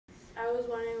I was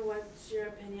wondering, what's your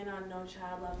opinion on No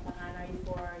Child Left Behind? Are you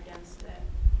for or against it?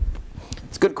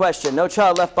 It's a good question. No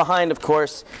Child Left Behind, of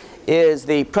course, is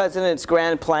the president's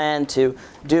grand plan to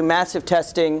do massive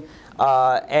testing,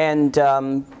 there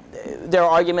are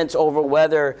arguments over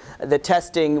whether the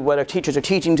testing, whether teachers are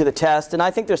teaching to the test, and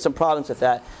I think there's some problems with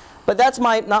that. But that's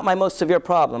not my most severe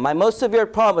problem. My most severe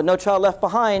problem with No Child Left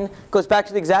Behind goes back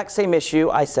to the exact same issue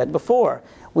I said before.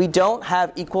 We don't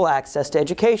have equal access to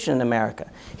education in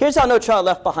America. Here's how No Child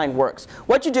Left Behind works.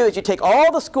 What you do is you take all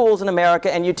the schools in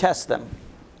America and you test them.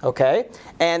 Okay?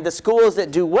 And the schools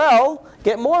that do well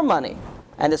get more money.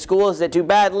 And the schools that do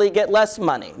badly get less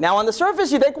money. Now on the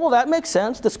surface you think, well, that makes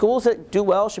sense. The schools that do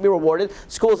well should be rewarded.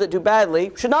 Schools that do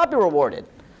badly should not be rewarded.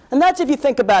 And that's if you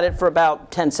think about it for about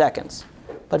 10 seconds.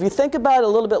 But if you think about it a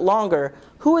little bit longer,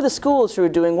 who are the schools who are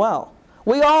doing well?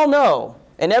 We all know,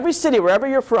 in every city, wherever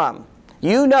you're from,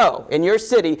 you know in your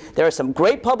city there are some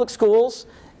great public schools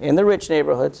in the rich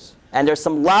neighborhoods, and there's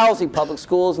some lousy public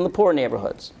schools in the poor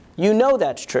neighborhoods. You know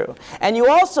that's true. And you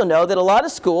also know that a lot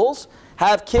of schools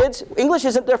have kids, English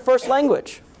isn't their first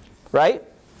language, right?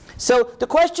 So the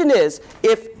question is,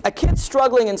 if a kid's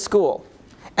struggling in school,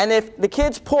 and if the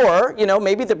kid's poor, you know,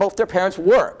 maybe both their parents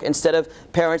work instead of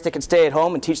parents that can stay at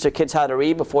home and teach their kids how to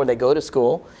read before they go to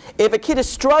school. If a kid is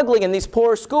struggling in these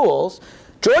poor schools,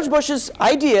 George Bush's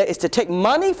idea is to take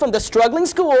money from the struggling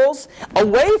schools,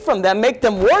 away from them, make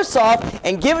them worse off,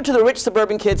 and give it to the rich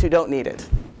suburban kids who don't need it.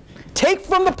 Take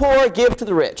from the poor, give to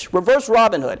the rich. Reverse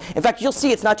Robin Hood. In fact, you'll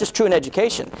see it's not just true in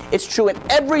education. It's true in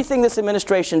everything this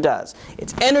administration does.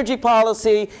 It's energy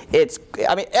policy,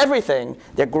 I mean, everything.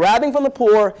 They're grabbing from the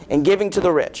poor and giving to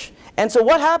the rich. And so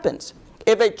what happens?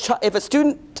 If a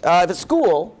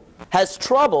school has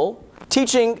trouble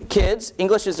teaching kids,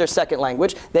 English is their second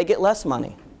language, they get less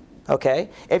money. Okay?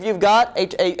 If you've got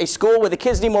a school where the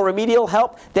kids need more remedial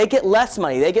help, they get less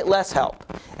money, they get less help.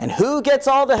 And who gets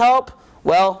all the help?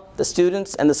 Well, the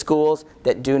students and the schools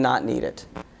that do not need it.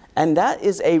 And that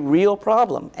is a real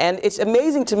problem. And it's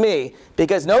amazing to me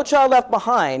because No Child Left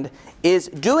Behind is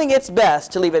doing its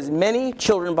best to leave as many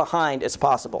children behind as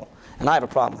possible. And I have a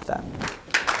problem with that.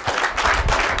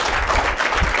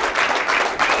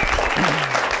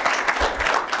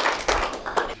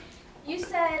 You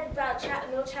said about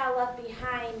No Child Left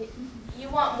Behind, you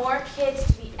want more kids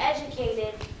to be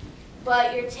educated,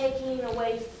 but you're taking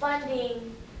away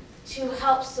funding to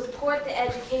help support the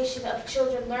education of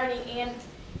children learning, and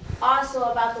also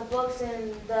about the books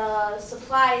and the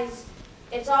supplies.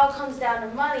 It all comes down to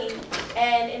money,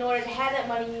 and in order to have that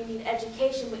money you need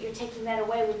education, but you're taking that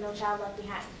away with No Child Left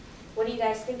Behind. What do you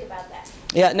guys think about that?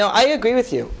 Yeah, no, I agree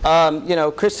with you. You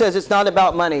know, Chris says it's not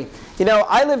about money. You know,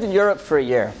 I lived in Europe for a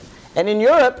year, and in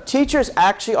Europe teachers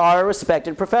actually are a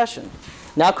respected profession.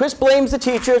 Now Chris blames the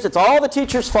teachers, it's all the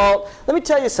teachers' fault. Let me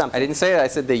tell you something. I didn't say that, I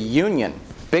said the union.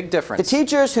 Big difference. The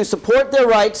teachers who support their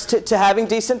rights to having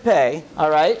decent pay, all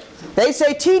right, they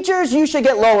say, teachers, you should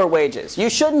get lower wages. You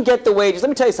shouldn't get the wages. Let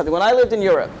me tell you something. When I lived in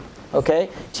Europe, okay,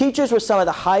 teachers were some of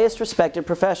the highest respected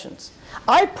professions.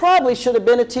 I probably should have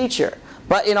been a teacher.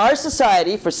 But in our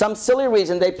society, for some silly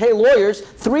reason, they pay lawyers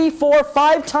 3, 4,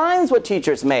 5 times what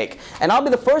teachers make. And I'll be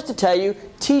the first to tell you,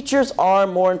 teachers are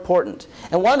more important.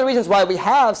 And one of the reasons why we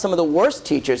have some of the worst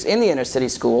teachers in the inner city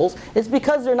schools is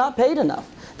because they're not paid enough.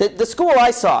 The school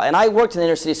I saw, and I worked in an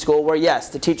inner city school where, yes,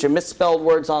 the teacher misspelled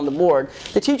words on the board,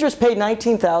 the teachers paid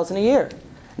 $19,000 a year.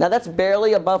 Now that's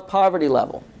barely above poverty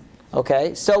level.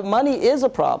 Okay, so money is a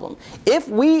problem. If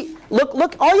we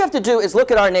look, all you have to do is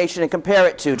look at our nation and compare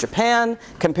it to Japan,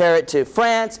 compare it to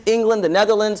France, England, the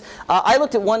Netherlands. I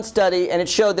looked at one study and it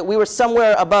showed that we were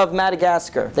somewhere above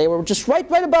Madagascar. They were just right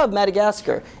above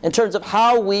Madagascar in terms of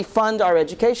how we fund our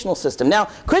educational system. Now,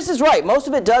 Chris is right. Most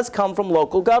of it does come from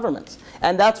local governments.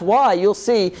 And that's why you'll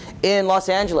see in Los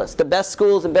Angeles the best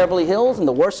schools in Beverly Hills and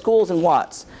the worst schools in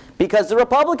Watts. Because the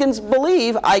Republicans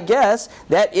believe, I guess,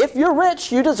 that if you're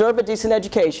rich, you deserve a decent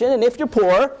education, and if you're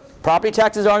poor, property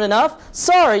taxes aren't enough,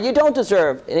 sorry, you don't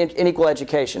deserve an equal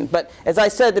education. But as I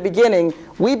said at the beginning,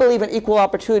 we believe in equal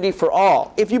opportunity for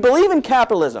all. If you believe in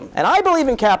capitalism, and I believe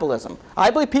in capitalism, I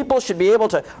believe people should be able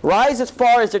to rise as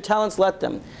far as their talents let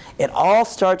them. It all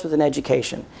starts with an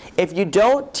education. If you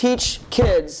don't teach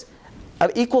kids an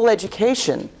equal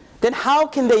education, then how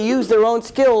can they use their own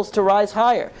skills to rise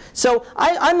higher? So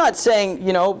I'm not saying,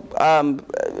 you know,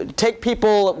 take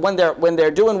people when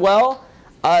they're doing well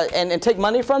and take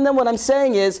money from them. What I'm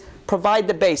saying is provide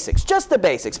the basics, just the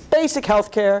basics. Basic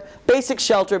health care, basic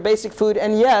shelter, basic food,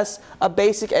 and yes, a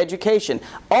basic education.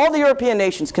 All the European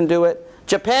nations can do it.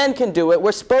 Japan can do it.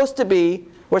 We're supposed to be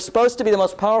the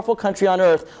most powerful country on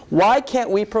earth. Why can't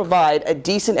we provide a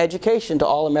decent education to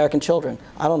all American children?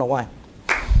 I don't know why.